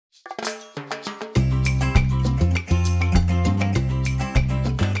Hi,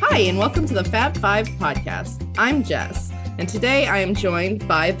 and welcome to the Fab Five podcast. I'm Jess, and today I am joined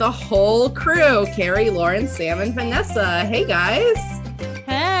by the whole crew, Carrie, Lauren, Sam, and Vanessa. Hey, guys.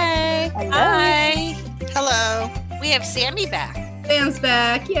 Hey. Hello. Hi. Hello. We have Sammy back. Sam's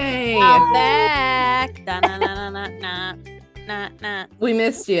back. Yay. I'm back. Da-na-na-na-na-na-na. We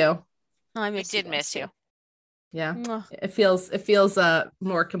missed you. Oh, I We missed did miss you. Yeah. Mwah. It feels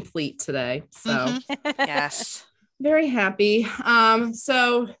more complete today. So Yes. very happy.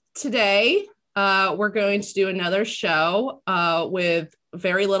 So today we're going to do another show with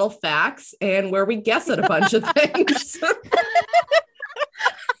very little facts and where we guess at a bunch of things.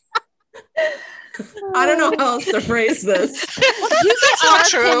 I don't know how else to phrase this. You get not our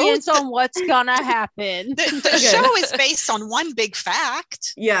true. opinions on what's gonna happen. The show is based on one big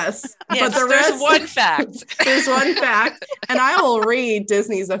fact. Yes. Yes, But the there's rest, one fact. there's one fact, and I will read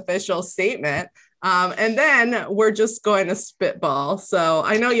Disney's official statement. And then we're just going to spitball. So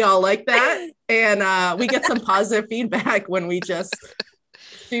I know y'all like that. And we get some positive feedback when we just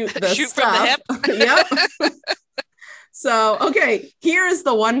shoot the Shoot from stuff. the hip. Yep. So, okay, here is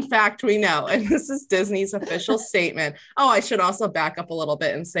the one fact we know. And this is Disney's official statement. Oh, I should also back up a little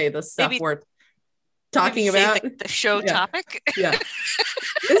bit and say the stuff Maybe- we're talking Maybe say about. the show Yeah. topic. Yeah.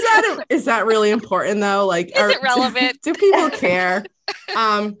 Is that really important though? Like, Is it relevant? Do people care?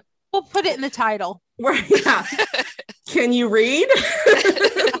 We'll put it in the title. Right, yeah. Can you read?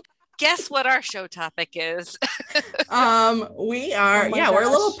 Guess what our show topic is? We are, Oh my we're a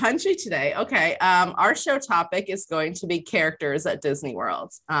little gosh. punchy today. Okay. Our show topic is going to be characters at Disney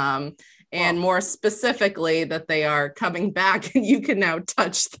World. And more specifically that they are coming back and you can now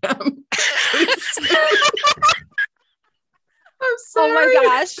touch them. I'm sorry. Oh my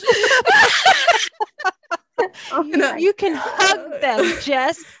gosh. I'm gonna- You can hug them,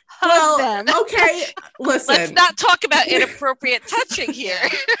 Jess. Hug well, them. okay. Listen. Let's not talk about inappropriate touching here.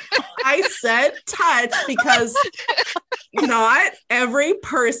 I said touch because not every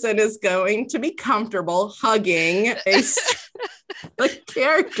person is going to be comfortable hugging a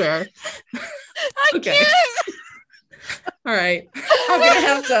character. I Okay. can't. All right. I'm going to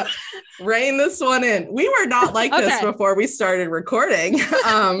have to rein this one in. We were not like this Okay. before we started recording.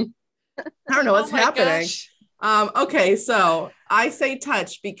 I don't know what's Oh my happening. gosh. Okay, so I say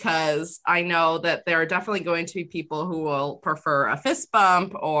touch because I know that there are definitely going to be people who will prefer a fist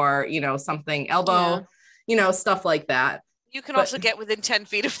bump or, something elbow, stuff like that. You can But- also get within 10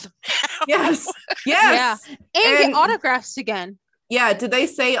 feet of them. Yes. Yes. And And- get autographs again. Yeah. Did they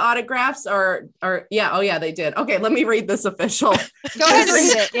say autographs or yeah. Oh yeah, they did. Okay. Let me read this official. Go ahead and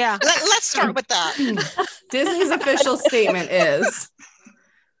read it. Yeah. Let's start with that. Disney's official statement is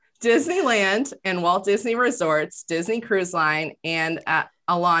Disneyland and Walt Disney Resorts, Disney Cruise Line, and at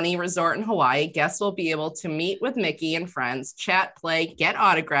Aulani Resort in Hawaii, guests will be able to meet with Mickey and friends, chat, play, get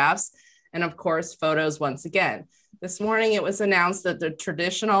autographs, and of course, photos once again. This morning, it was announced that the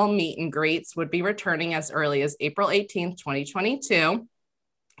traditional meet and greets would be returning as early as April 18th, 2022,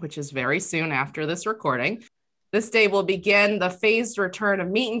 which is very soon after this recording. This day will begin the phased return of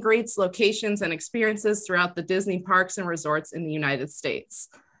meet and greets, locations, and experiences throughout the Disney parks and resorts in the United States.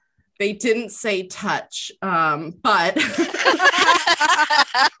 They didn't say touch, but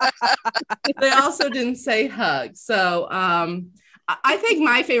they also didn't say hug. So I think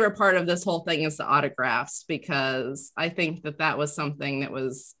my favorite part of this whole thing is the autographs, because I think that was something that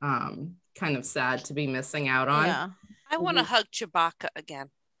was kind of sad to be missing out on. Yeah. I want to hug Chewbacca again.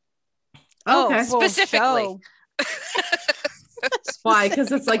 Okay. well, Specifically. so- Why?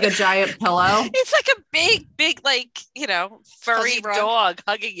 Because it's like a giant pillow. It's like a big, furry Fuzzy rug. dog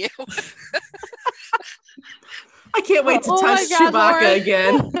hugging you. I can't wait to Oh my touch God, Chewbacca Lauren.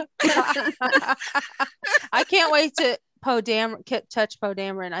 again. I can't wait to touch Poe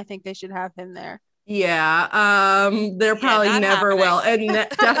Dameron. I think they should have him there. Yeah, they're probably not never will, happening. and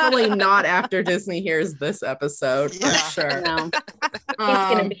definitely not after Disney hears this episode for Yeah. sure. No, he's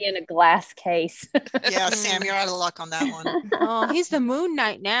going to be in a glass case. Yeah, Sam, you're out of luck on that one. Oh, he's the Moon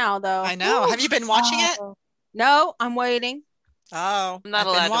Knight now, though. I know. Have you been watching it? Oh, No, I'm waiting Oh, I'm not I've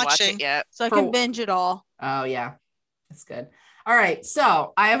allowed been to watch watching. it yet. so I For- can binge it all. Oh yeah, that's good. All right,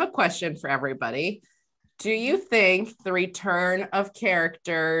 so I have a question for everybody. Do you think the return of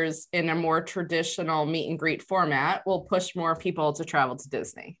characters in a more traditional meet and greet format will push more people to travel to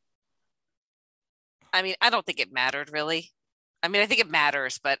Disney? I mean, I don't think it mattered really. I mean, I think it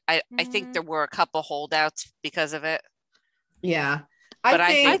matters, but I think there were a couple holdouts because of it. Yeah, But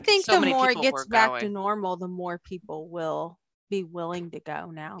I think so the many more it people gets were back to going. normal, the more people will be willing to go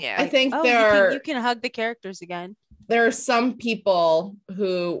now. Yeah. I think Oh, there. you can hug the characters again. there are some people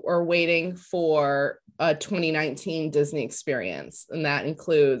who are waiting for a 2019 Disney experience, and that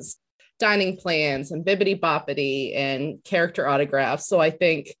includes dining plans and bibbity boppity and character autographs. So I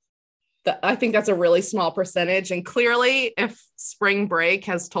think that's a really small percentage. And clearly, if spring break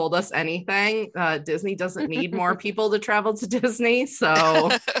has told us anything, Disney doesn't need more people to travel to Disney. So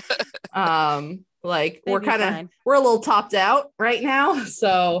like we're a little topped out right now.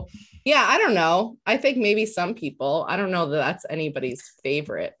 So yeah, I don't know. I think maybe some people, I don't know that that's anybody's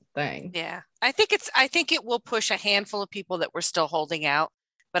favorite thing. Yeah. I think it will push a handful of people that we're still holding out,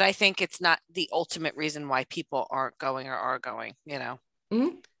 but I think it's not the ultimate reason why people aren't going or are going, you know.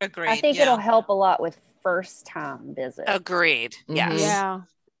 Mm-hmm. Agreed. I think it'll help a lot with first time visits. Agreed. Yes. Yeah.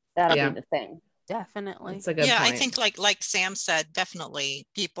 That'll be the thing. Definitely. That's a good point. I think like Sam said, definitely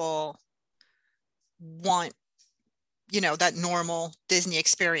people want, that normal Disney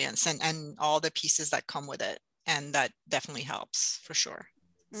experience and all the pieces that come with it. And that definitely helps for sure.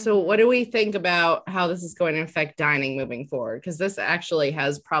 So what do we think about how this is going to affect dining moving forward? Because this actually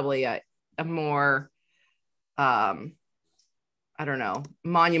has probably a more, I don't know,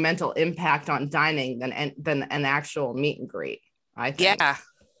 monumental impact on dining than an actual meet and greet, I think. Yeah.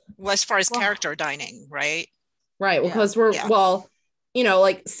 Well, as far as character dining, right? Right. Because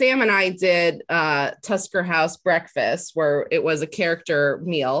like Sam and I did Tusker House breakfast, where it was a character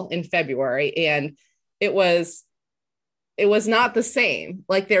meal in February, and it was not the same.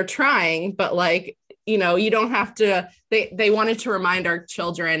 Like they're trying, but like, you don't have to, they wanted to remind our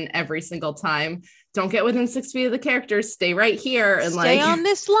children every single time, don't get within 6 feet of the characters, stay right here and stay on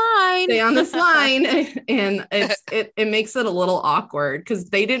this line. And it makes it a little awkward because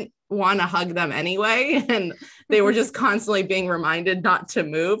they didn't want to hug them anyway. And they were just constantly being reminded not to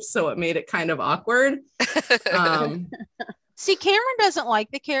move. So it made it kind of awkward. See, Cameron doesn't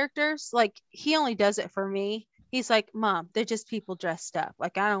like the characters. Like he only does it for me. He's like, Mom, they're just people dressed up.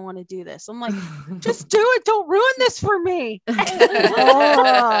 Like, I don't want to do this. I'm like, just do it. Don't ruin this for me. So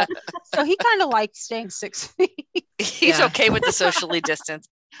he kind of likes staying 6 feet. He's okay with the socially distance.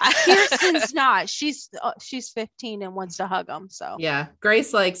 Kirsten's not. She's 15 and wants to hug him. So yeah,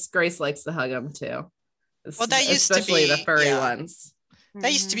 Grace likes to hug him too. Well, that used especially to be the furry ones.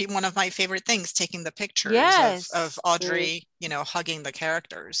 That used to be one of my favorite things, taking the pictures of Audrey, hugging the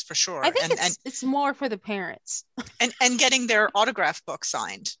characters for sure. I think it's more for the parents. And getting their autograph book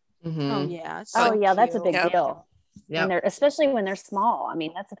signed. Mm-hmm. Oh yeah. That's a big deal. Yeah. Especially when they're small. I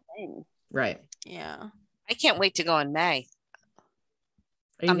mean, that's a thing. Right. Yeah. I can't wait to go in May.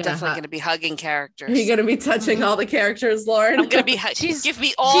 I'm definitely going to be hugging characters. Are you going to be touching all the characters, Lauren? I'm going to be give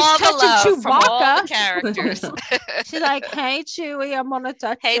me all the love Chewbacca. From all the characters. She's like, hey, Chewie, I'm going to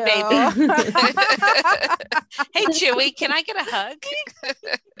touch you. Hey, baby. Hey, Chewie, can I get a hug?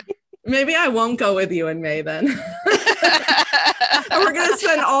 Maybe I won't go with you in May then. We're going to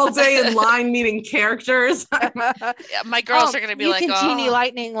spend all day in line meeting characters. My girls are going to be like, you can Genie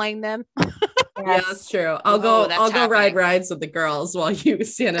Lightning Lane them. Yeah, that's true. I'll go ride rides with the girls while you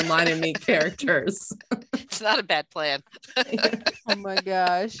stand in line and meet characters. It's not a bad plan. Oh my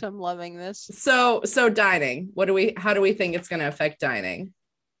gosh, I'm loving this. So dining. How do we think it's going to affect dining?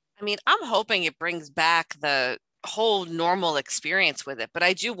 I mean, I'm hoping it brings back the whole normal experience with it, but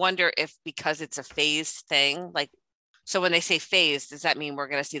I do wonder if, because it's a phased thing, like, so when they say phased, does that mean we're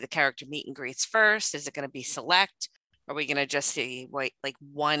going to see the character meet and greets first? Is it going to be select? Are we going to just see like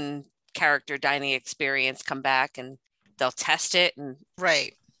one character dining experience come back and they'll test it and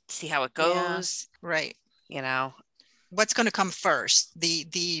see how it goes? Yeah. Right. What's going to come first?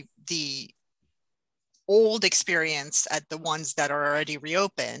 The old experience at the ones that are already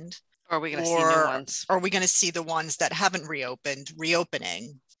reopened, or are we going to see new ones? Or are we going to see the ones that haven't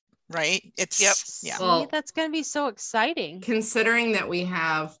reopening? Right. Well, that's going to be so exciting. Considering that we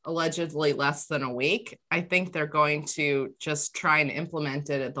have allegedly less than a week, I think they're going to just try and implement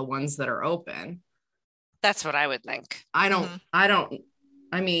it at the ones that are open. That's what I would think. I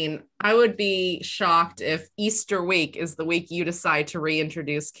mean, I would be shocked if Easter week is the week you decide to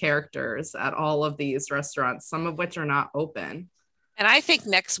reintroduce characters at all of these restaurants, some of which are not open. And I think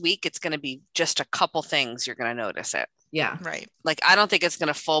next week it's going to be just a couple things you're going to notice it. Yeah. Right. Like, I don't think it's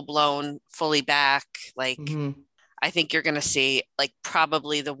going to fully back. Like, I think you're going to see like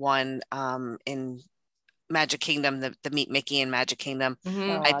probably the one in Magic Kingdom, the Meet Mickey in Magic Kingdom.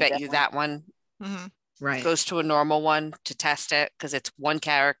 I bet definitely. You that one goes to a normal one to test it because it's one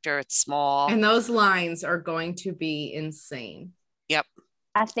character, it's small. And those lines are going to be insane. Yep.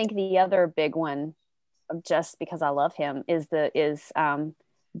 I think the other big one, just because I love him, is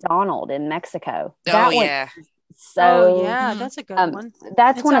Donald in Mexico. So that's a good one.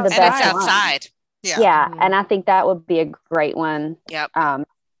 That's one of the best. And it's outside. Yeah, Mhm. and I think that would be a great one. Yep.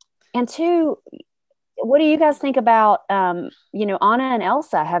 And two, what do you guys think about Anna and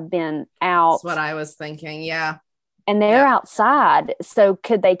Elsa have been out? That's what I was thinking. Yeah. And they're outside. So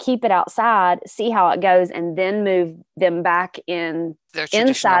could they keep it outside, see how it goes, and then move them back in Their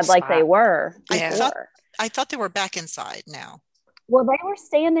traditional inside like they spot. were I before? thought they were back inside now. Well, they were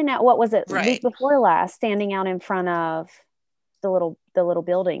standing at, what was it, Right. week before last, standing out in front of the little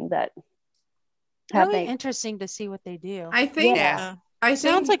building that It'll be interesting to see what they do. I think Yeah. I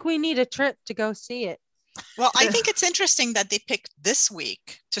Sounds think like we need a trip to go see it. Well, I think it's interesting that they picked this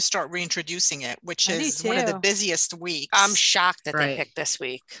week to start reintroducing it, which I do is one of the too. busiest weeks. I'm shocked that Right. they picked this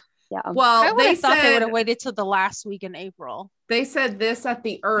week. Yeah. well, I would they have thought they would said have waited till the last week in April. they said this at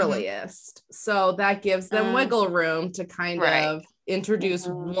the earliest. So that gives them wiggle room to kind Right. of introduce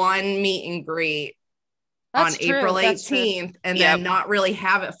Mhm. one meet and greet That's on true. April That's true. 18th and Yep. then not really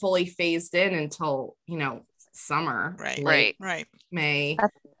have it fully phased in until, summer, Right. late Right. May.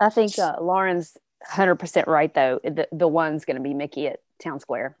 I think Lauren's 100% right, though. The one's going to be Mickey at Town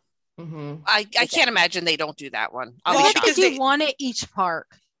Square. Mhm. I can't imagine they don't do that one. I'll Well, be I shocked. think because you want it each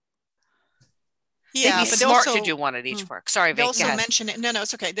park. Yeah, They'd be but they smart also, to do one at each park. Sorry, they Vic, go also ahead. mention it. No,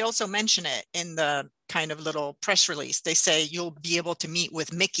 it's okay. They also mention it in the kind of little press release. They say you'll be able to meet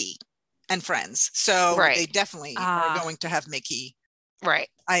with Mickey and friends. So Right. they definitely Ah. are going to have Mickey. Right.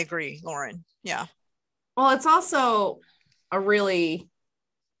 I agree, Lauren. Yeah. Well, it's also a really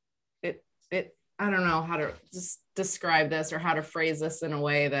I don't know how to just describe this or how to phrase this in a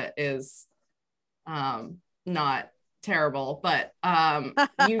way that is not terrible, but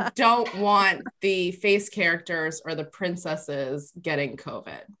you don't want the face characters or the princesses getting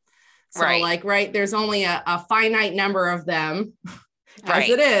COVID. So there's only a finite number of them as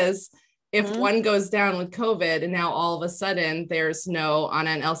it is. If one goes down with COVID and now all of a sudden there's no Anna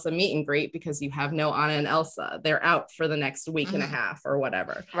and Elsa meet and greet because you have no Anna and Elsa, they're out for the next week and a half or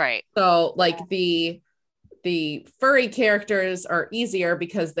whatever. Right. So the furry characters are easier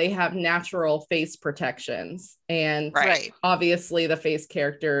because they have natural face protections, and obviously the face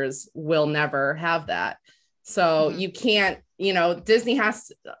characters will never have that. So you can't, Disney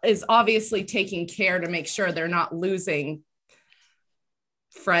is obviously taking care to make sure they're not losing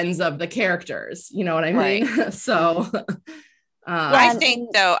friends of the characters. You know what I mean? Right. So I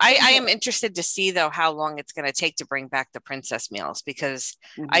think though, I am interested to see though how long it's going to take to bring back the princess meals, because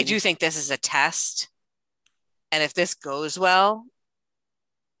I do think this is a test. And if this goes well,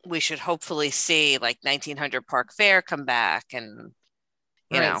 we should hopefully see like 1900 Park Fair come back, and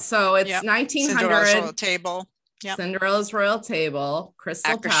So it's 1900 Cinderella's Royal Table. Yep. Cinderella's Royal Table,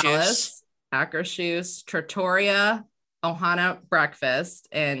 Crystal Palace, Akershus, Trattoria, Ohana Breakfast,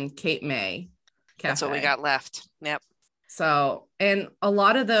 and Cape May Cafe. That's what we got left. Yep. So, and a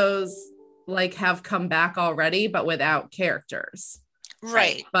lot of those have come back already, but without characters.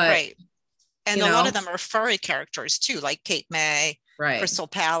 Right. But right. And a lot of them are furry characters too, like Cape May, Crystal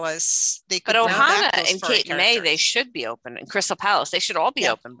Palace. But Ohana and Cape May, they should be open. And Crystal Palace, they should all be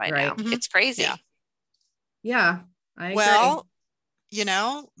open by now. Mm-hmm. It's crazy. Yeah. I agree. Well,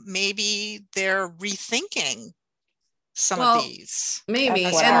 maybe they're rethinking some of these. Maybe.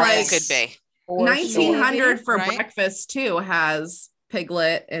 And it could be. 1900 for breakfast too has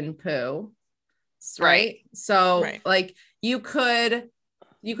Piglet and Pooh. Right. So you could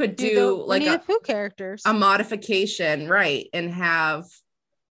do like a Pooh characters, a modification, and have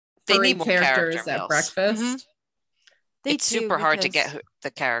furry characters at breakfast. Mm-hmm. It's super hard to get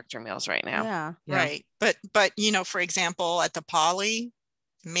the character meals right now. Yeah. Right. But for example, at the Poly,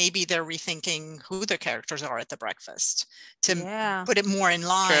 maybe they're rethinking who the characters are at the breakfast to put it more in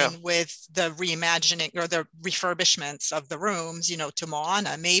line with the reimagining or the refurbishments of the rooms, to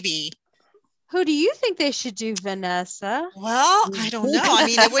Moana. Maybe. Who do you think they should do, Vanessa? Well, I don't know. I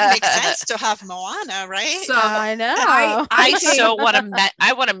mean, it would make sense to have Moana, right? So I know. I so want to.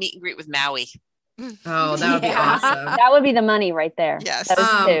 I want to meet and greet with Maui. Oh, that would be awesome. That would be the money right there. Yes.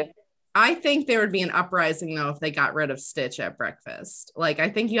 I think there would be an uprising though if they got rid of Stitch at breakfast. I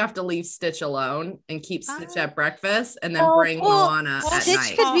think you have to leave Stitch alone and keep Stitch at breakfast, and then bring Moana at Stitch night.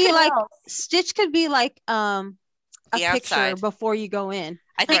 Stitch could be like a picture outside before you go in.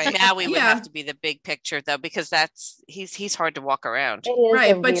 I think Maui would have to be the big picture though, because he's hard to walk around.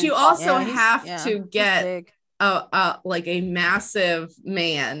 Right, but you also have to get a massive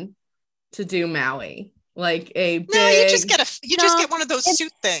man to do Maui. Like a big... No, you just get one of those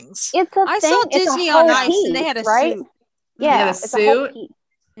suit things. It's a I thing. saw Disney on Ice and they had a suit. Yeah, a suit.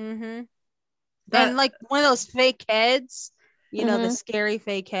 And like one of those fake heads. you know, the scary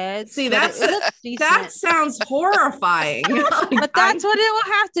fake heads. See, but it looks that decent. sounds horrifying. But that's what it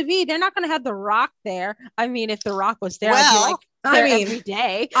will have to be. They're not going to have The Rock there. I mean, if The Rock was there, I'd be Well, like, there every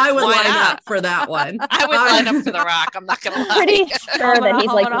day. I would Why line not? up for that one. I would line up for The Rock. I'm not gonna lie. Pretty sure that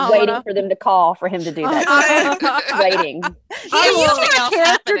he's like waiting for them to call for him to do that. Waiting. Can I you will- have else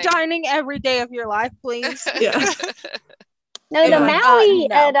character happening. dining every day of your life, please? Yeah. No, the Yeah. Maui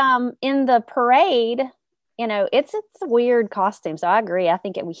No. at in the parade, you know, it's a weird costume. So I agree. I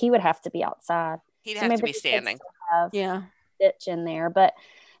think he would have to be outside. He'd So have to maybe be they could standing. still have Yeah. Stitch in there, but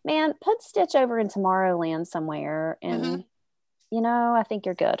man, put Stitch over in Tomorrowland somewhere, and you know, I think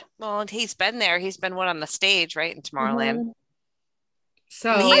you're good. Well, and he's been there. He's been one on the stage, right, in Tomorrowland. Mhm.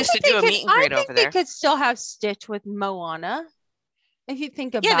 So He used to do a meet and greet I think over they there. could still have Stitch with Moana. If you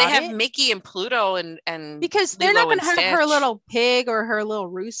think about it. Yeah, they have Mickey and Pluto and because they're not Lilo going to and have her Stitch. little pig or her little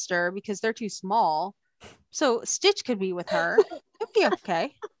rooster because they're too small. So Stitch could be with her. It'd be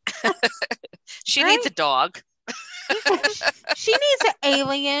okay. She right? needs a dog. She needs an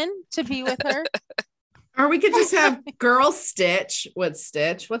alien to be with her. or we could just have Girl Stitch with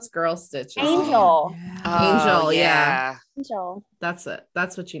Stitch. What's Girl Stitch? Angel. Angel, yeah. Angel. That's it.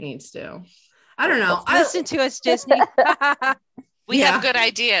 That's what you need to do. I don't know. Listen to us, Disney. We Yeah. have good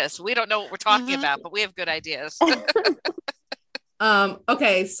ideas. We don't know what we're talking about, but we have good ideas.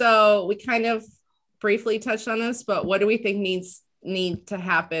 Okay, so we kind of briefly touched on this, but what do we think need to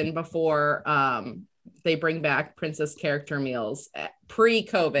happen before they bring back princess character meals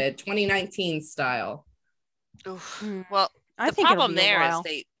pre-COVID 2019 style? Oof. Mm. Well, I the think it'll problem be a there is while.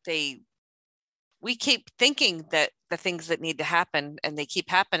 we keep thinking that the things that need to happen and they keep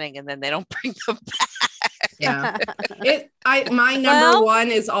happening and then they don't bring them back. Yeah. My number Well- one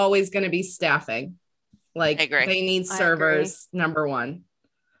is always going to be staffing. Like I agree. they need I servers, number one.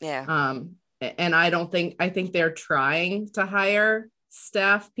 Yeah. And I think they're trying to hire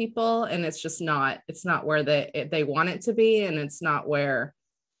staff people, and it's just not, it's not where they want it to be, and it's not where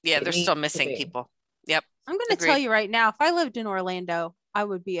Yeah, it they're needs still to missing be. people. Yep. I'm going to Agreed. tell you right now, if I lived in Orlando, I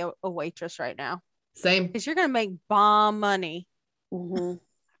would be a waitress right now Same. because you're going to make bomb money. Mm-hmm.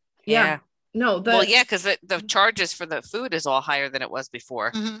 Yeah. No, Well, yeah, because the charges for the food is all higher than it was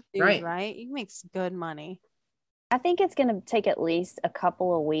before. Mhm. Dude, Right. right? You make some good money. I think it's going to take at least a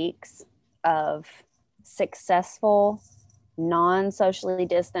couple of weeks of successful, non-socially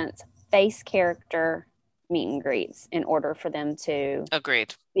distanced face character meet and greets in order for them to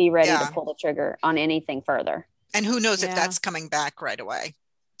Agreed. be ready Yeah. to pull the trigger on anything further. And who knows if Yeah. that's coming back right away.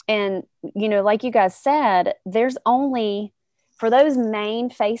 And, you know, like you guys said, there's only, for those main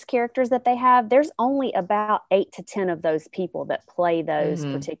face characters that they have, there's only about 8 to 10 of those people that play those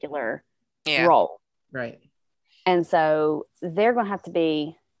Mhm. particular Yeah. roles. Right. And so they're going to have to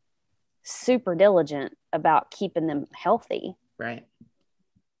be super diligent about keeping them healthy. Right.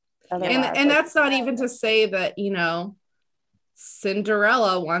 Otherwise, And that's not even to say that, you know,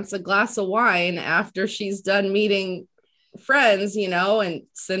 Cinderella wants a glass of wine after she's done meeting friends, you know, and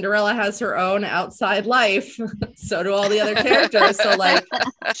Cinderella has her own outside life. So do all the other characters. So like,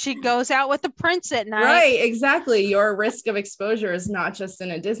 She goes out with the prince at night. right, exactly. Your risk of exposure is not just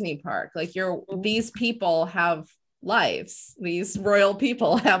in a Disney park. Like these people have lives. These royal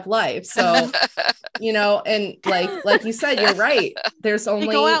people have lives. So, you know, and like you said, you're right. There's They only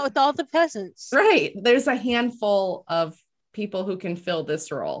go out with all the peasants. right. There's a handful of people who can fill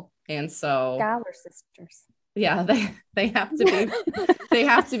this role. And so Schuyler sisters. yeah, they have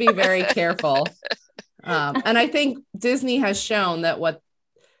to be very careful. And I think Disney has shown that what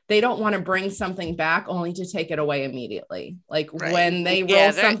they don't want to bring something back only to take it away immediately. Like Right. when they roll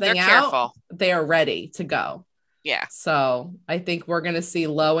Yeah, something they're out, careful. they are ready to go. Yeah. So I think we're going to see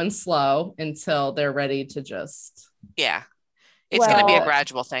low and slow until they're ready to just. Yeah. It's going to be a Well-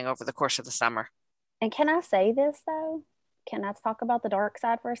 gradual thing over the course of the summer. And can I say this though? Can I talk about the dark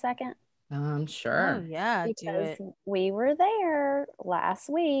side for a second? Sure. Oh, yeah, do Because it. we were there last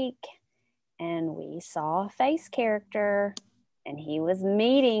week and we saw a face character and he was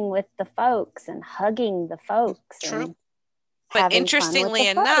meeting with the folks and hugging the folks. True. and But having fun with interestingly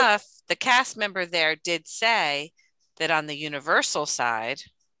the folks. enough, the cast member there did say that on the Universal side,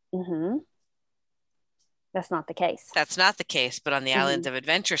 Mhm. That's not the case. that's not the case, but on the Mhm. Islands of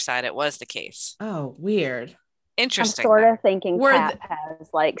Adventure side, it was the case. Oh, weird. I'm Interesting. sort though. of thinking Were Cap has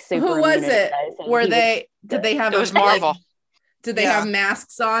like super. Who was immunity it? to those, and Were he they? Did they have? It was like, Marvel. did they Yeah. have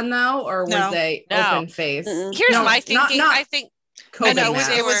masks on though, or were No. they No. open face? Mm-mm. Here's No, my thinking. Not I think COVID know, it was-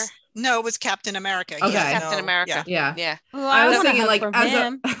 masks. it was- No, it was Captain America. He Okay. has Captain America. Yeah. Yeah. Well, I was want a thinking hug like from as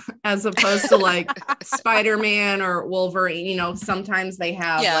him. as opposed to like Spider-Man or Wolverine, you know, sometimes they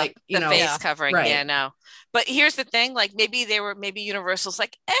have Yeah, like, you The know, face covering. right. Yeah, no. But here's the thing, like maybe Universal's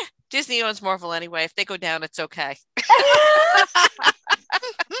like, Disney owns Marvel anyway. If they go down, it's okay.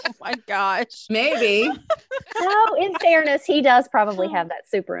 Oh my gosh. maybe. No, in fairness, he does probably have that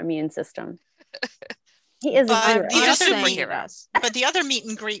super immune system. He is a But hero. the He's a other superhero. He does. But the other meet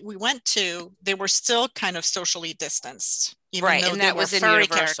and greet we went to, they were still kind of socially distanced, even Right, though and they that were was in furry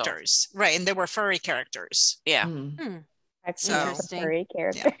Universal. characters. Right, and they were furry characters. Yeah. Mm. Actually, So- he's a furry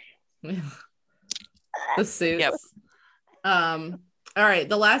character. The suits. Yep. All right.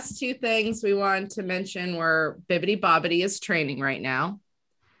 The last two things we wanted to mention were Bibbidi Bobbidi is training right now.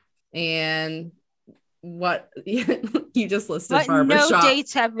 And what you just listed But barbershop. no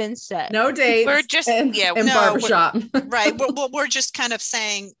dates have been set. No dates. We're just- and yeah, and no, barbershop. Right. We're just kind of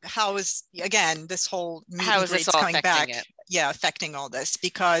saying how is, again, this whole meet How and is this greets all coming back. affecting it? Yeah, affecting all this,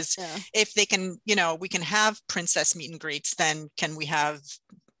 because Yeah. if they can, you know, we can have princess meet and greets, then can we have,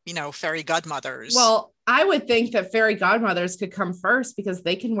 you know, fairy godmothers? Well, I would think that fairy godmothers could come first because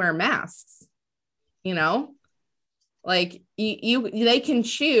they can wear masks, you know, like they can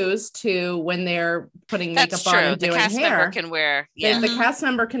choose to, when they're putting makeup That's on true. and The doing cast hair, member can wear. the Yeah. cast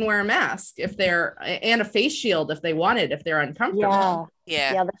member can wear a mask if they're, and a face shield if they wanted, if they're uncomfortable. Yeah.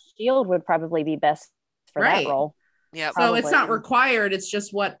 Yeah. Yeah, the shield would probably be best for Right. that role. Yeah. So it's not Probably. required. It's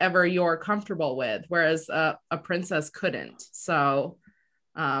just whatever you're comfortable with. Whereas a princess couldn't. So,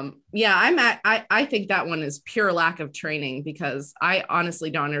 yeah, I think that one is pure lack of training, because I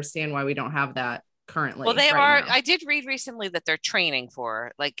honestly don't understand why we don't have that currently. Well, they right are. now. I did read recently that they're training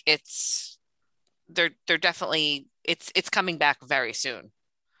for, like, they're definitely it's coming back very soon.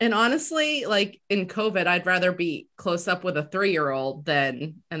 And honestly, like in COVID, I'd rather be close up with a 3-year-old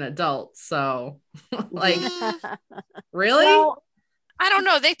than an adult. So, like, really? Well, I don't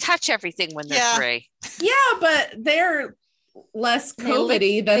know. They touch everything when they're Yeah. 3. Yeah, but they're less They lick-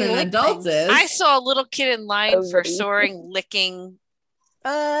 COVID-y than they an lick adult things. is. I saw a little kid in line for COVID-y. soaring, licking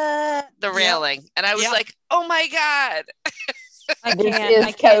Uh, the railing, and I was Yep. like, "Oh my god!" This I can't. is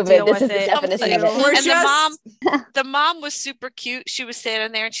I can't COVID. deal This with is the it. definition of it. We're And just- the mom was super cute. She was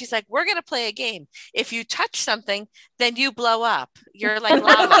standing there, and she's like, "We're gonna play a game. If you touch something, then you blow up. You're like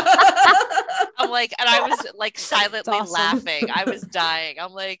lava." I'm like, and I was like silently awesome. laughing. I was dying.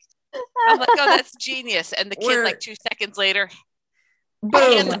 I'm like, oh, that's genius. And the kid, We're- like 2 seconds later,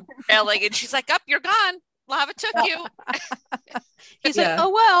 Boom. yelling, and she's like, "Up, you're gone. Lava took you." He's Yeah. like, oh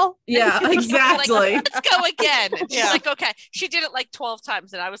well. Yeah, Like, exactly. let's go again. And she's Yeah. like, okay. She did it like 12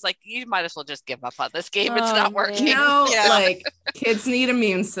 times. And I was like, you might as well just give up on this game. It's Oh, not man. working. You know, Yeah. like kids need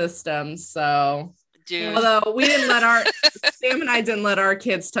immune systems. So, Dude. although we didn't let Sam and I didn't let our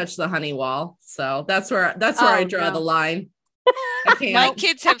kids touch the honey wall. So that's where I draw no. the line. I can't. My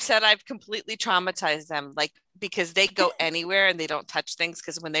kids have said I've completely traumatized them, like, because they go anywhere and they don't touch things.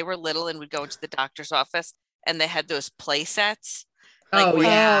 Because when they were little and would go into the doctor's office and they had those play sets, like, Oh, where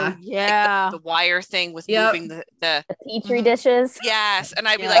yeah. Oh, yeah. the wire thing with Yep. moving the The Petri dishes. yes, and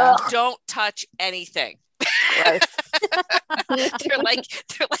I'd be Yeah. like, don't touch anything. Gross. they're like,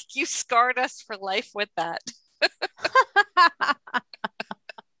 you scarred us for life with that.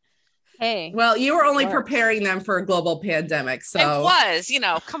 Hey. Well, you were only Works. preparing them for a global pandemic. So It was,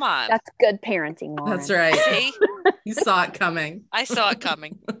 come on. That's good parenting, Lauren. that's right. See, You saw it coming. I saw it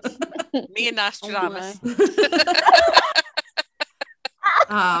coming. Me and Oh, Nostradamus.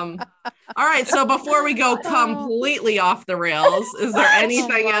 All right. So before we go completely off the rails, is there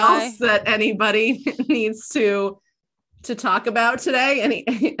anything my. else that anybody needs to talk about today?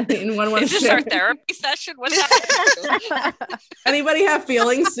 Anyone want Is to this share? our therapy session? What's happening? Anybody have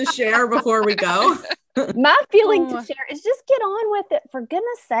feelings to share before we go? My feeling Oh. to share is just get on with it. For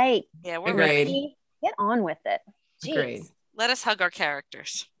goodness sake. Yeah, we're Agreed. ready. Get on with it. Jeez. Agreed. Let us hug our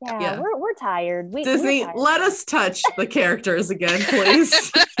characters. Yeah, Yeah. We're tired. We're Disney, tired. let us touch the characters again,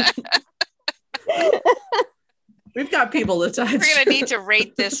 please. We've got people to touch. We're gonna need to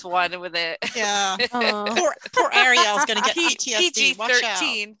rate this one with a Yeah. Oh. Poor Ariel's gonna get PTSD. PG Watch out.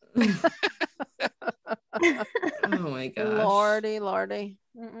 13. Oh my gosh. Lordy.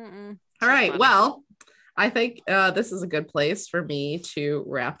 Mm-mm-mm. All right. funny. Well, I think this is a good place for me to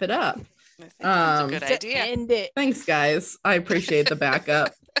wrap it up. I think that's a good To idea. end it. Thanks, guys. I appreciate the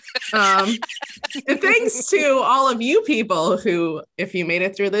backup. And thanks to all of you people who, if you made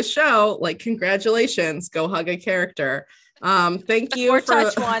it through this show, like, congratulations, go hug a character. Thank you Or for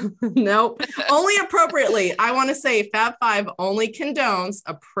touch one. Nope, only appropriately. I want to say Fab Five only condones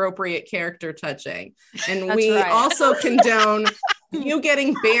appropriate character touching, and That's we right. also condone you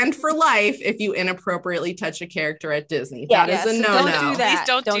getting banned for life if you inappropriately touch a character at Disney. Yeah. That is a so no-no. Don't do that. Please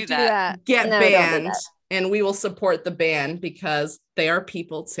don't do that. Get No, don't do banned, that. and we will support the ban because they are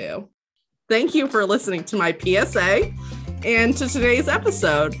people too. Thank you for listening to my PSA and to today's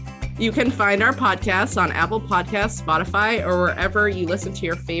episode. You can find our podcasts on Apple Podcasts, Spotify, or wherever you listen to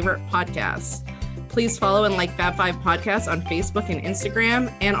your favorite podcasts. Please follow and like Fab 5 Podcasts on Facebook and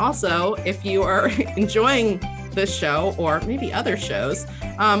Instagram. And also, if you are enjoying this show or maybe other shows,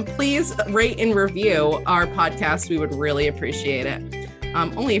 please rate and review our podcast. We would really appreciate it.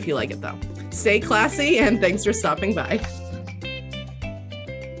 Only if you like it, though. Stay classy, and thanks for stopping by.